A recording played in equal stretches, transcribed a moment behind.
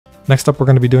Next up, we're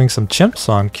going to be doing some chimps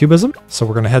on Cubism, so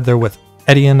we're going to head there with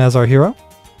Edian as our hero.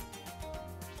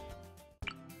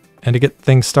 And to get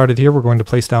things started here, we're going to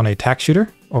place down a tack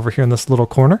shooter over here in this little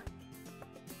corner.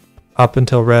 Up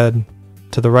until red,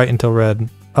 to the right until red,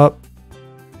 up,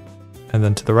 and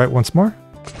then to the right once more.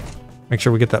 Make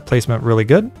sure we get that placement really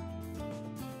good.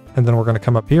 And then we're going to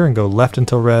come up here and go left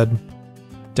until red,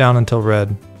 down until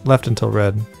red, left until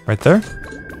red, right there.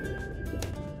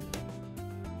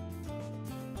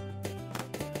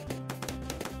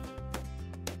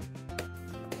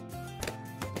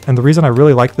 And the reason I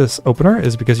really like this opener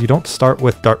is because you don't start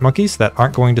with dart monkeys that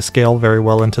aren't going to scale very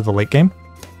well into the late game.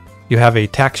 You have a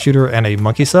tack shooter and a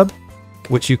monkey sub,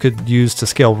 which you could use to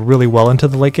scale really well into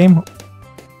the late game.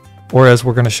 Or as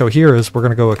we're going to show here is we're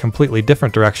going to go a completely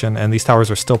different direction, and these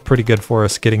towers are still pretty good for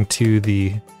us getting to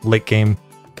the late game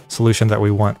solution that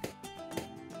we want.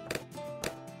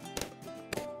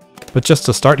 But just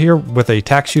to start here, with a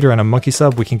tack shooter and a monkey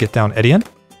sub, we can get down Edian,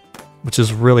 which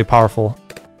is really powerful.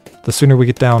 The sooner we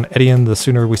get down Edian, the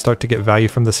sooner we start to get value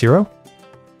from this hero.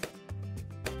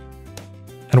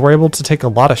 And we're able to take a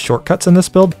lot of shortcuts in this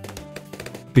build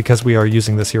because we are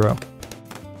using this hero.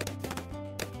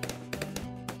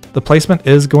 The placement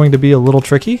is going to be a little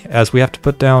tricky as we have to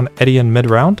put down Edian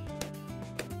mid-round.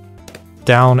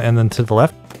 Down and then to the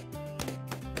left.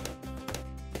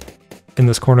 In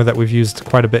this corner that we've used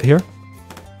quite a bit here.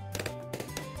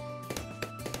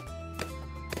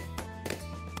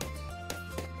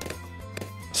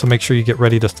 So make sure you get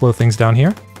ready to slow things down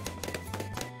here.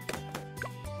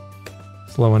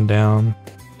 Slowing down.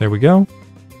 There we go.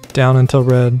 Down until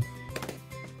red.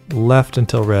 Left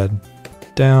until red.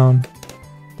 Down.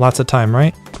 Lots of time,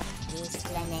 right?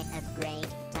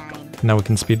 Now we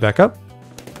can speed back up.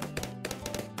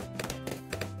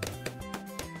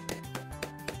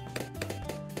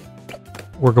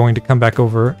 We're going to come back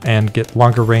over and get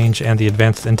longer range and the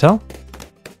advanced intel.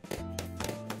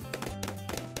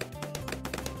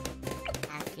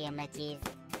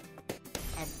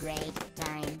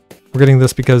 We're getting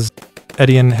this because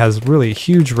Edian has really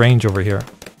huge range over here.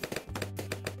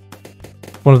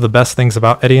 One of the best things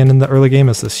about Edian in the early game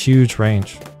is this huge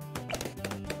range.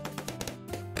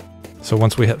 So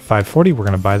once we hit 540, we're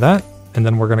going to buy that. And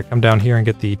then we're going to come down here and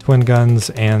get the twin guns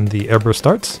and the airburst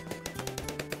darts.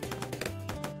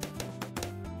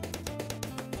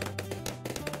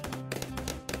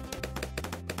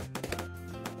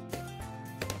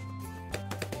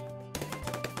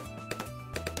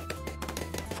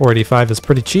 $485 is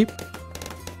pretty cheap.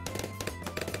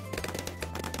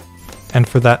 And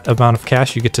for that amount of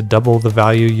cash, you get to double the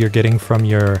value you're getting from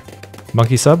your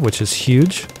monkey sub, which is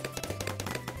huge.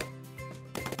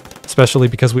 Especially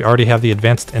because we already have the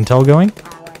advanced intel going.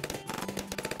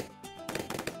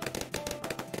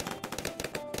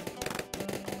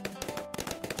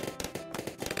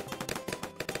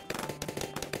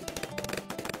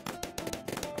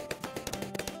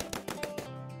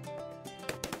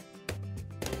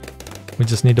 We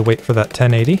just need to wait for that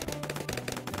 1080.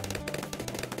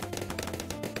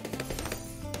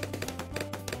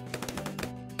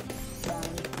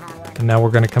 And now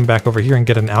we're going to come back over here and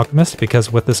get an alchemist,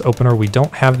 because with this opener we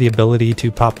don't have the ability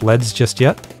to pop leads just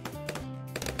yet.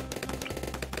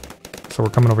 So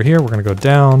we're coming over here, we're going to go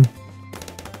down,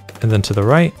 and then to the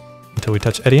right until we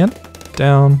touch Edian.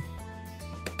 Down.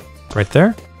 Right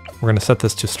there. We're going to set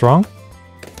this to strong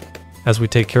as we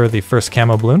take care of the first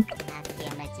camo balloon.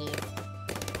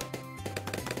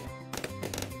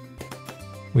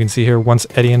 We can see here once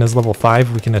Edian is level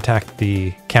 5, we can attack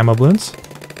the camo balloons.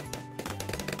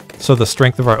 So the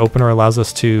strength of our opener allows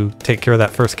us to take care of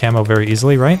that first camo very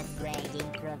easily, right?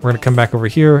 We're going to come back over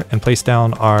here and place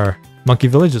down our monkey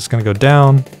village. It's going to go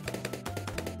down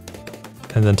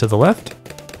and then to the left.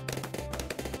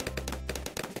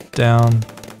 Down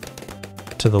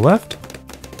to the left.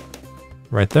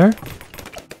 Right there.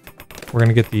 We're going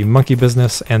to get the monkey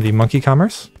business and the monkey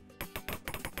commerce.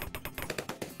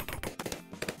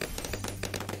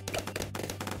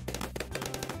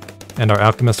 And our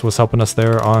alchemist was helping us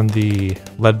there on the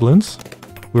lead balloons.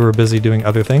 We were busy doing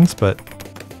other things, but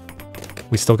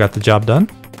we still got the job done.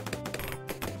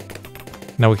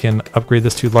 Now we can upgrade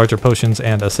this to larger potions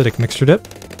and acidic mixture dip.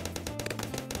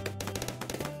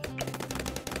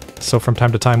 So from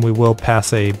time to time we will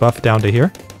pass a buff down to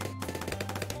here.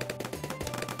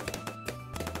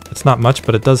 It's not much,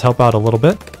 but it does help out a little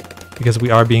bit, because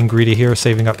we are being greedy here,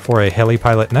 saving up for a heli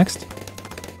pilot next.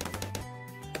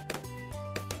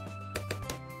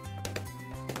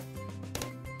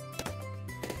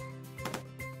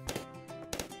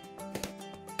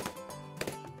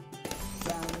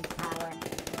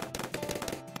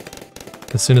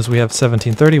 As soon as we have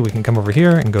 1730, we can come over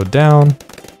here and go down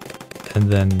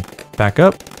and then back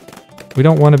up. We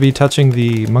don't want to be touching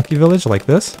the monkey village like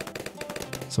this,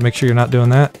 so make sure you're not doing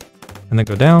that. And then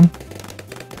go down.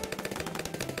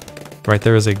 Right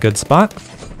there is a good spot.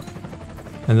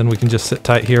 And then we can just sit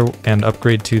tight here and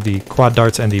upgrade to the quad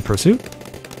darts and the pursuit.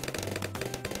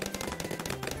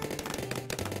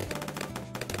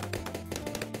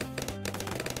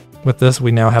 With this,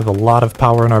 we now have a lot of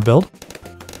power in our build.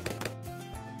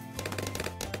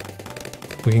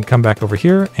 We can come back over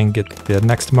here and get the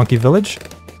next monkey village.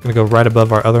 It's going to go right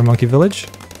above our other monkey village.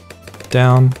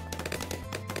 Down.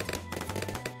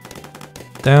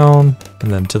 Down.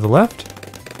 And then to the left.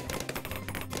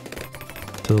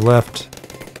 To the left.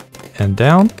 And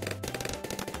down.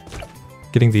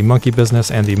 Getting the monkey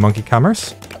business and the monkey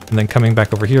commerce. And then coming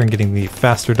back over here and getting the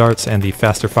faster darts and the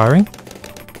faster firing.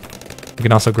 We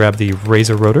can also grab the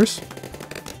razor rotors.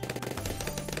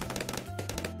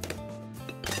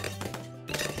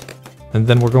 And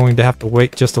then we're going to have to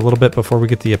wait just a little bit before we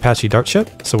get the Apache dart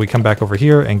ship. So we come back over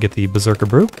here and get the Berserker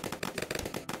brew.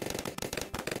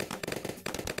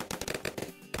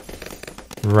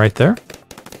 Right there.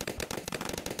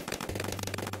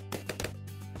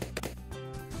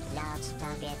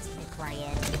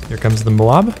 Here comes the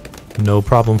Moab. No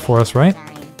problem for us, right?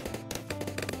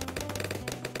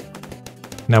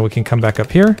 Now we can come back up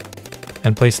here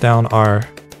and place down our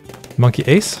monkey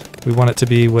ace. We want it to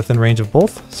be within range of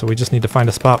both, so we just need to find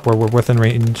a spot where we're within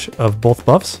range of both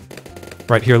buffs.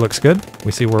 Right here looks good.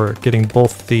 We see we're getting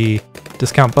both the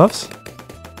discount buffs.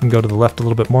 We can go to the left a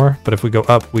little bit more, but if we go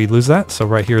up, we lose that, so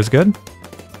right here is good.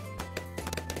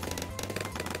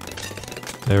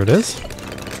 There it is.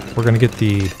 We're going to get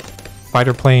the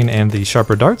fighter plane and the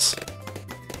sharper darts.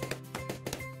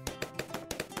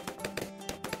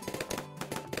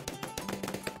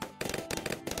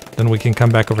 Then we can come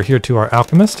back over here to our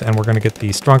alchemist, and we're going to get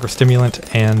the stronger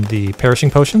stimulant and the perishing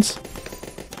potions.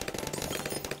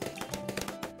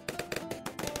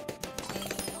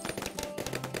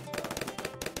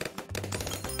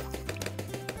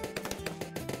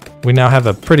 We now have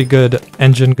a pretty good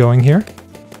engine going here.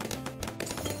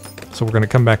 So we're going to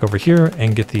come back over here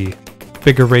and get the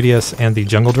bigger radius and the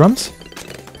jungle drums.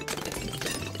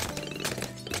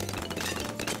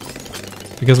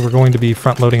 Because we're going to be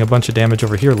front loading a bunch of damage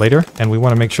over here later, and we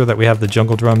want to make sure that we have the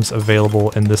jungle drums available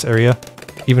in this area.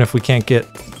 Even if we can't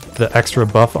get the extra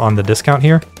buff on the discount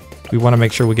here, we want to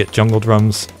make sure we get jungle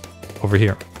drums over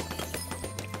here.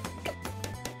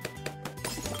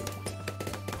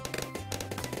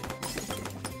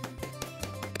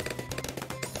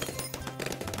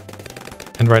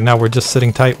 And right now we're just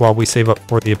sitting tight while we save up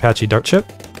for the Apache dart ship.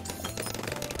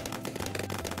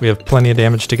 We have plenty of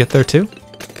damage to get there too.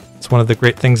 One of the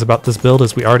great things about this build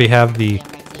is we already have the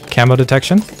camo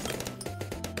detection.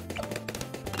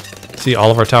 See,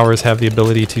 all of our towers have the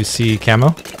ability to see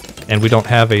camo, and we don't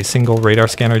have a single radar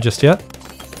scanner just yet.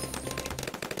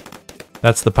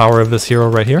 That's the power of this hero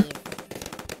right here.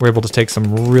 We're able to take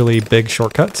some really big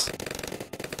shortcuts.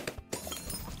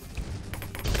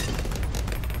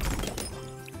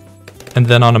 And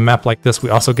then on a map like this, we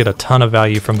also get a ton of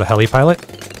value from the heli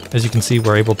pilot. As you can see,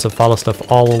 we're able to follow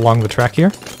stuff all along the track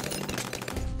here.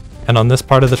 And on this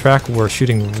part of the track, we're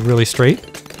shooting really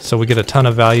straight, so we get a ton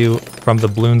of value from the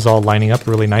balloons all lining up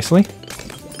really nicely.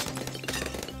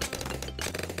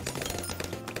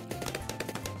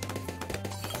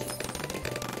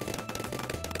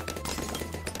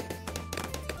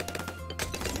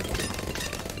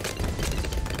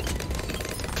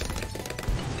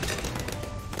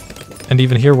 And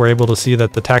even here, we're able to see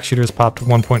that the tack shooters popped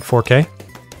 1.4k,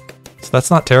 so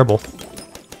that's not terrible.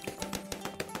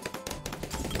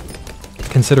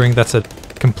 Considering that's a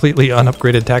completely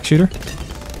unupgraded tack shooter.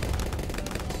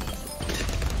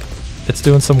 It's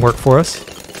doing some work for us.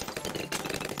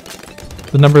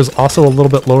 The number is also a little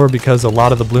bit lower because a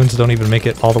lot of the balloons don't even make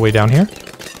it all the way down here.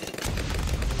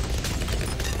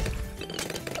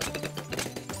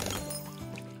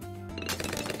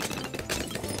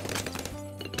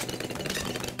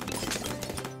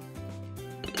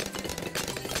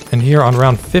 And here on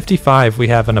round 55 we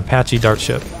have an Apache dart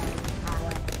ship.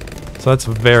 So that's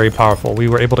very powerful. We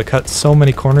were able to cut so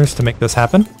many corners to make this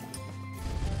happen.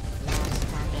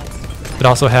 It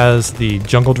also has the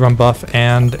jungle drum buff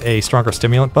and a stronger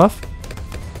stimulant buff.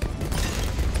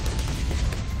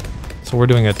 So we're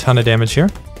doing a ton of damage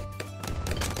here.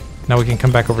 Now we can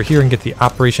come back over here and get the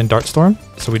Operation Dartstorm.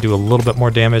 So we do a little bit more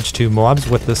damage to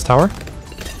Moabs with this tower.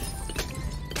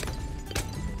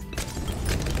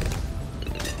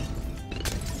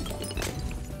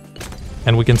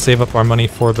 and we can save up our money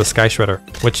for the Sky Shredder,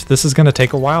 which this is going to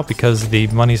take a while because the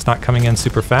money's not coming in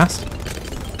super fast.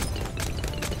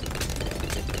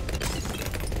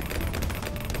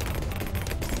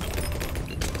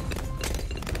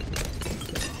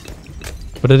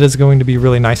 But it is going to be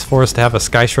really nice for us to have a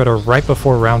Sky Shredder right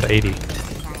before round 80.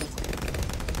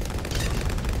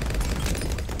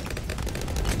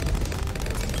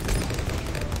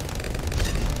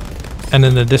 And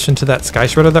in addition to that Sky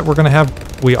Shredder that we're going to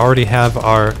have, we already have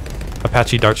our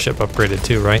Apache Dart ship upgraded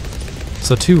too, right?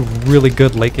 So 2 really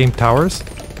good late game towers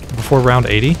before round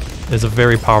 80 is a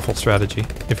very powerful strategy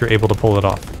if you're able to pull it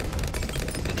off.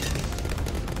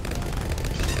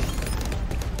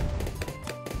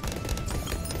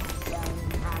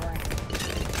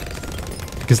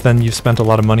 Because then you've spent a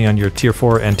lot of money on your tier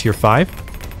 4 and tier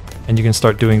 5, and you can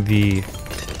start doing the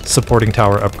supporting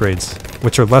tower upgrades,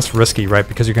 which are less risky, right?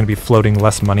 Because you're going to be floating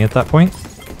less money at that point.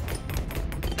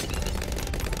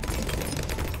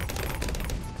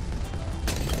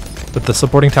 But the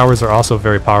supporting towers are also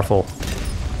very powerful,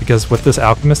 because with this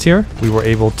alchemist here, we were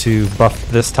able to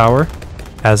buff this tower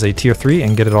as a tier 3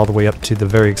 and get it all the way up to the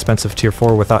very expensive tier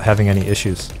 4 without having any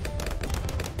issues.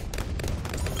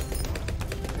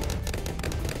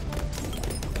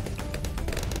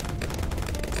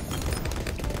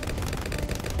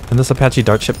 And this Apache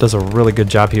Dart ship does a really good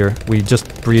job here. We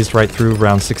just breezed right through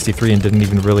round 63 and didn't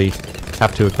even really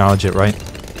have to acknowledge it, right?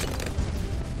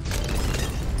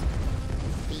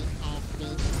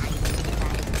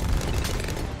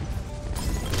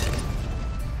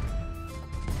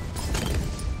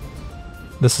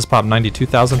 This has popped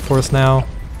 92,000 for us now.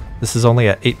 This is only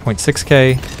at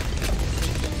 8.6k.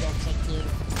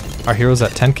 Our hero's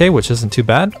at 10k, which isn't too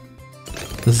bad.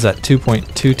 This is at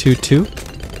 2.222.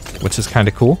 Which is kind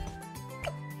of cool.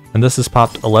 And this has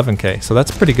popped 11k, so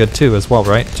that's pretty good too as well,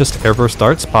 right? Just airburst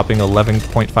darts popping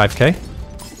 11.5k.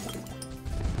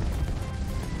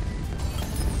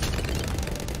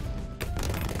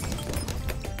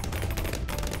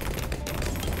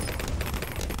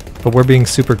 But we're being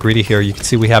super greedy here. You can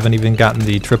see we haven't even gotten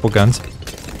the triple guns.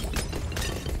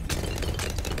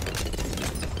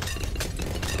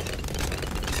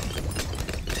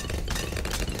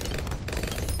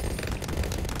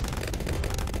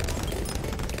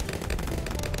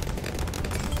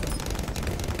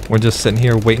 We're just sitting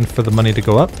here waiting for the money to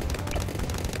go up.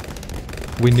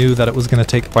 We knew that it was going to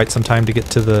take quite some time to get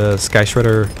to the Sky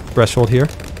Shredder threshold here.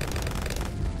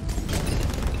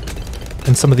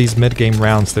 In some of these mid-game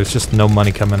rounds, there's just no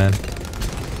money coming in.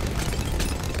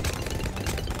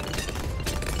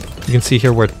 You can see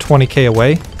here we're 20k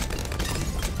away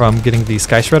from getting the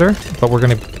Sky Shredder, but we're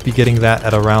going to be getting that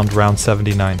at around round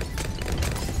 79.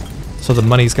 So the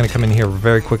money's going to come in here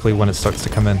very quickly when it starts to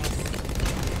come in.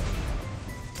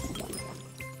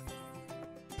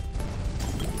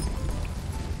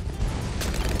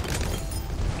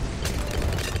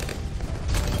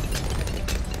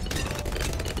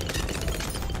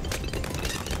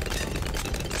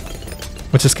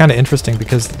 Which is kind of interesting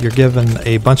because you're given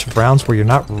a bunch of rounds where you're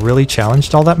not really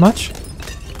challenged all that much.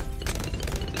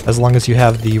 As long as you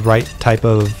have the right type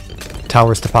of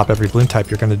towers to pop every balloon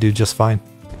type, you're going to do just fine.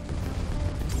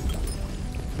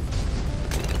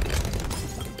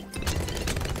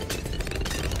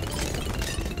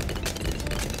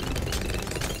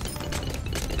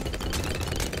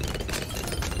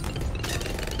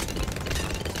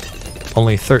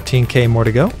 Only 13k more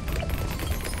to go.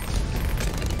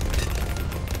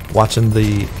 Watching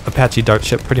the Apache Dart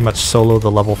ship pretty much solo the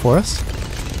level for us.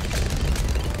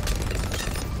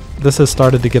 This has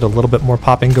started to get a little bit more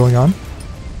popping going on.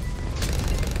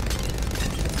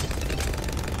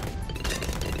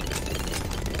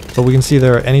 But we can see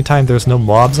there, anytime there's no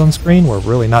mobs on screen, we're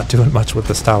really not doing much with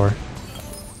this tower.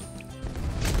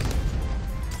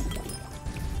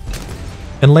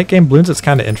 In late game balloons, it's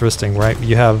kind of interesting, right?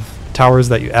 You have towers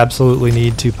that you absolutely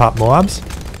need to pop mobs.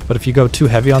 But if you go too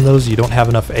heavy on those, you don't have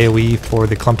enough AoE for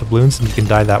the clump of balloons and you can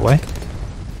die that way.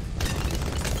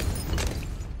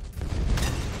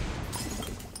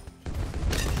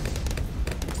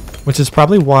 Which is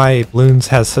probably why balloons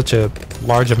has such a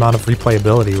large amount of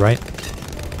replayability, right?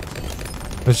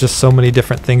 There's just so many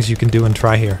different things you can do and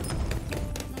try here.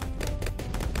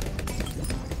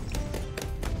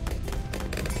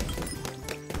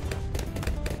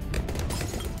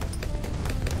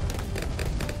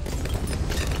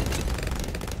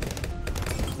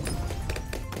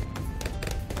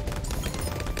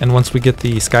 And once we get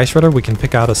the Sky Shredder, we can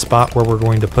pick out a spot where we're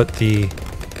going to put the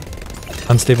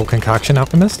Unstable Concoction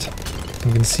Alchemist.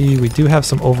 You can see we do have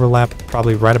some overlap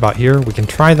probably right about here. We can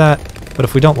try that, but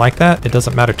if we don't like that, it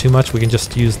doesn't matter too much. We can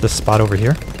just use this spot over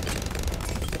here.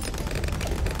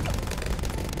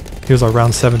 Here's our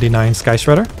round 79 Sky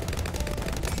Shredder.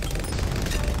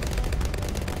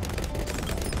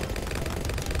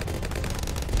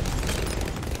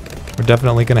 We're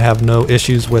definitely going to have no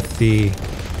issues with the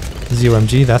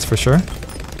ZOMG, that's for sure.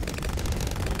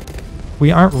 We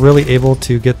aren't really able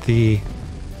to get the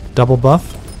double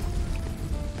buff.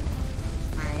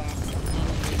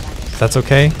 That's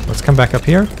okay. Let's come back up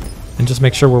here and just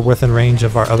make sure we're within range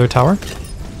of our other tower.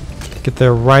 Get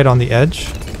there right on the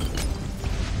edge.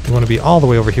 We want to be all the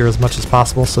way over here as much as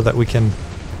possible so that we can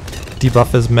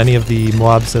debuff as many of the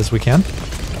mobs as we can.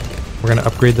 We're going to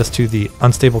upgrade this to the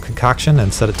Unstable Concoction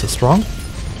and set it to Strong.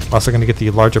 We're also going to get the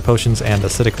larger potions and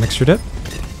Acidic Mixture Dip.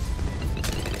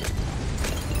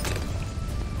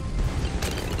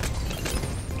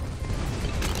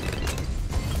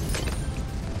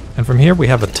 And from here we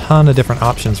have a ton of different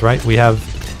options, right? We have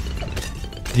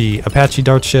the Apache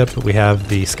Dart Ship, we have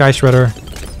the Sky Shredder.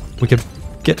 We could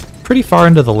get pretty far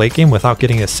into the late game without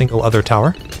getting a single other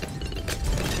tower.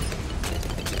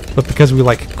 But because we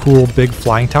like cool big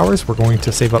flying towers, we're going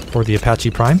to save up for the Apache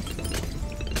Prime,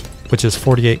 which is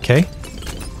 48k.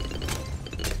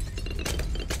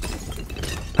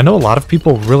 I know a lot of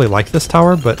people really like this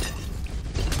tower, but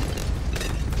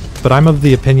I'm of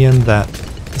the opinion that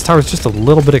this tower is just a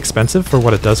little bit expensive for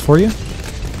what it does for you.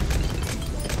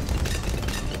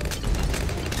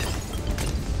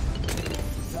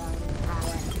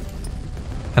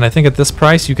 And I think at this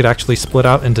price you could actually split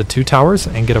out into 2 towers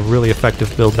and get a really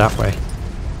effective build that way.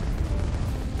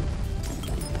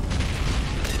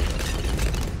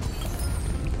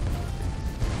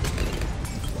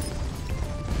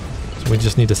 So we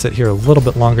just need to sit here a little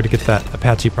bit longer to get that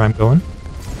Apache Prime going.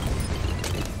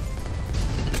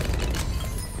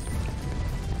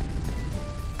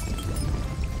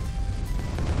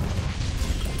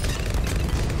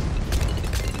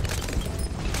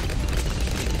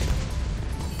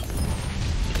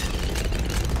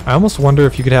 I almost wonder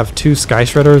if you could have 2 Sky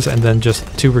Shredders and then just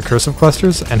 2 recursive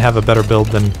clusters and have a better build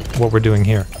than what we're doing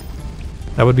here.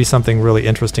 That would be something really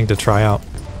interesting to try out.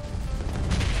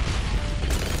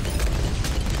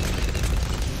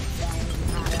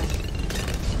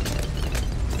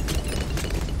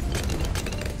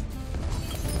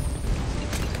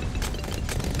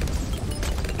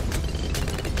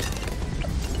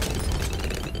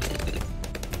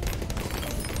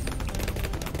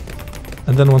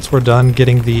 And then once we're done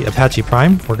getting the Apache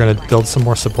Prime, we're going to build some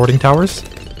more supporting towers,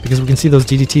 because we can see those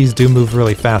DDTs do move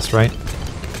really fast, right?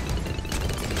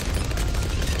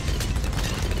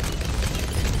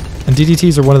 And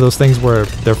DDTs are one of those things where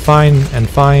they're fine, and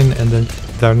then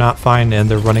they're not fine,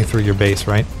 and they're running through your base,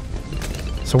 right?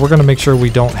 So we're going to make sure we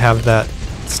don't have that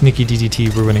sneaky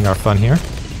DDT ruining our fun here.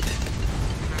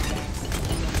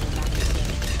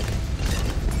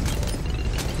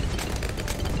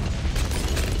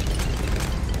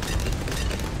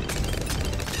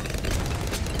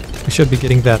 We should be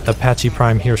getting that Apache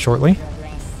Prime here shortly.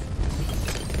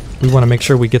 We want to make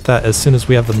sure we get that as soon as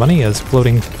we have the money, as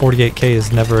floating 48k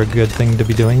is never a good thing to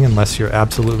be doing unless you're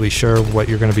absolutely sure what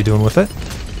you're going to be doing with it.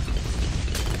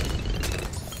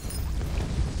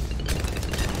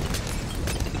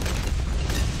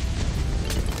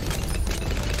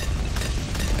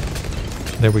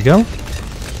 There we go.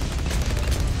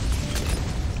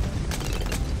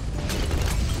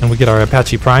 And we get our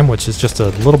Apache Prime, which is just a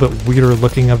little bit weirder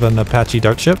looking of an Apache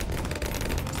Dart Ship.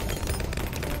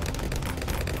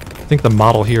 I think the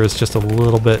model here is just a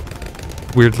little bit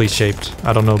weirdly shaped.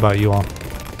 I don't know about you all.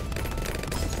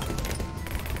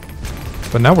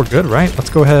 But now we're good, right? Let's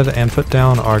go ahead and put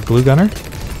down our glue gunner.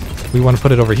 We want to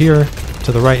put it over here,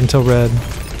 to the right until red,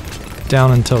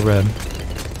 down until red.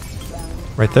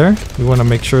 Right there. We want to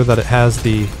make sure that it has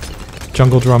the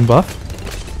jungle drum buff.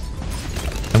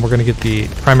 And we're going to get the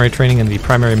primary training and the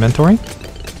primary mentoring.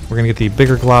 We're going to get the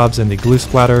bigger globs and the glue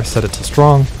splatter, set it to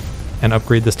strong, and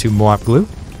upgrade this to Moab glue.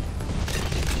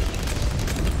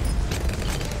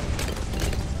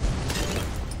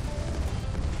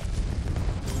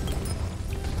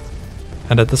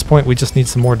 And at this point we just need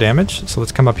some more damage, so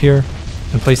let's come up here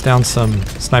and place down some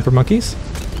sniper monkeys.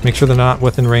 Make sure they're not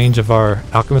within range of our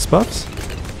alchemist buffs.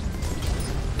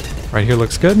 Right here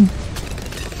looks good.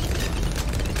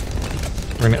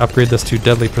 We're going to upgrade this to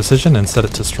Deadly Precision and set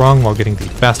it to Strong while getting the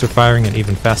faster firing and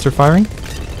even faster firing.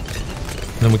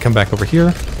 And then we come back over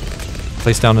here,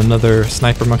 place down another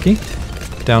Sniper Monkey,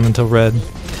 down until red,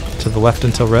 to the left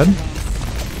until red.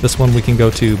 This one we can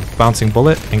go to Bouncing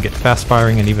Bullet and get fast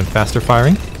firing and even faster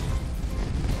firing.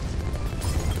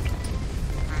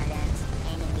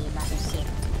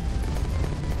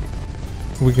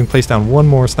 We can place down one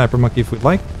more Sniper Monkey if we'd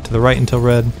like, to the right until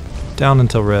red, down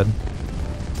until red.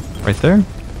 Right there.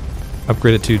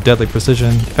 Upgrade it to deadly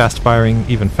precision, fast firing,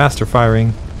 even faster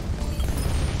firing,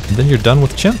 and then you're done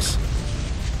with chimps.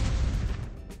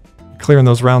 Clearing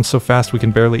those rounds so fast we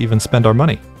can barely even spend our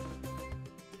money.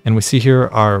 And we see here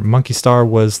our monkey star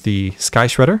was the Sky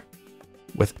Shredder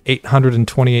with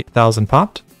 828,000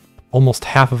 popped. Almost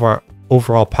half of our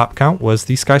overall pop count was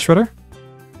the Sky Shredder.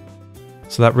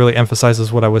 So that really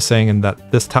emphasizes what I was saying, in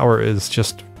that this tower is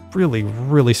just really,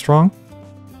 really strong.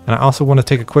 And I also want to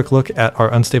take a quick look at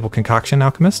our Unstable Concoction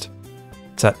Alchemist.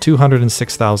 It's at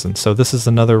 206,000, so this is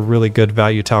another really good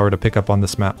value tower to pick up on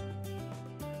this map.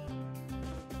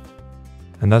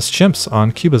 And that's Chimps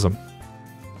on Cubism.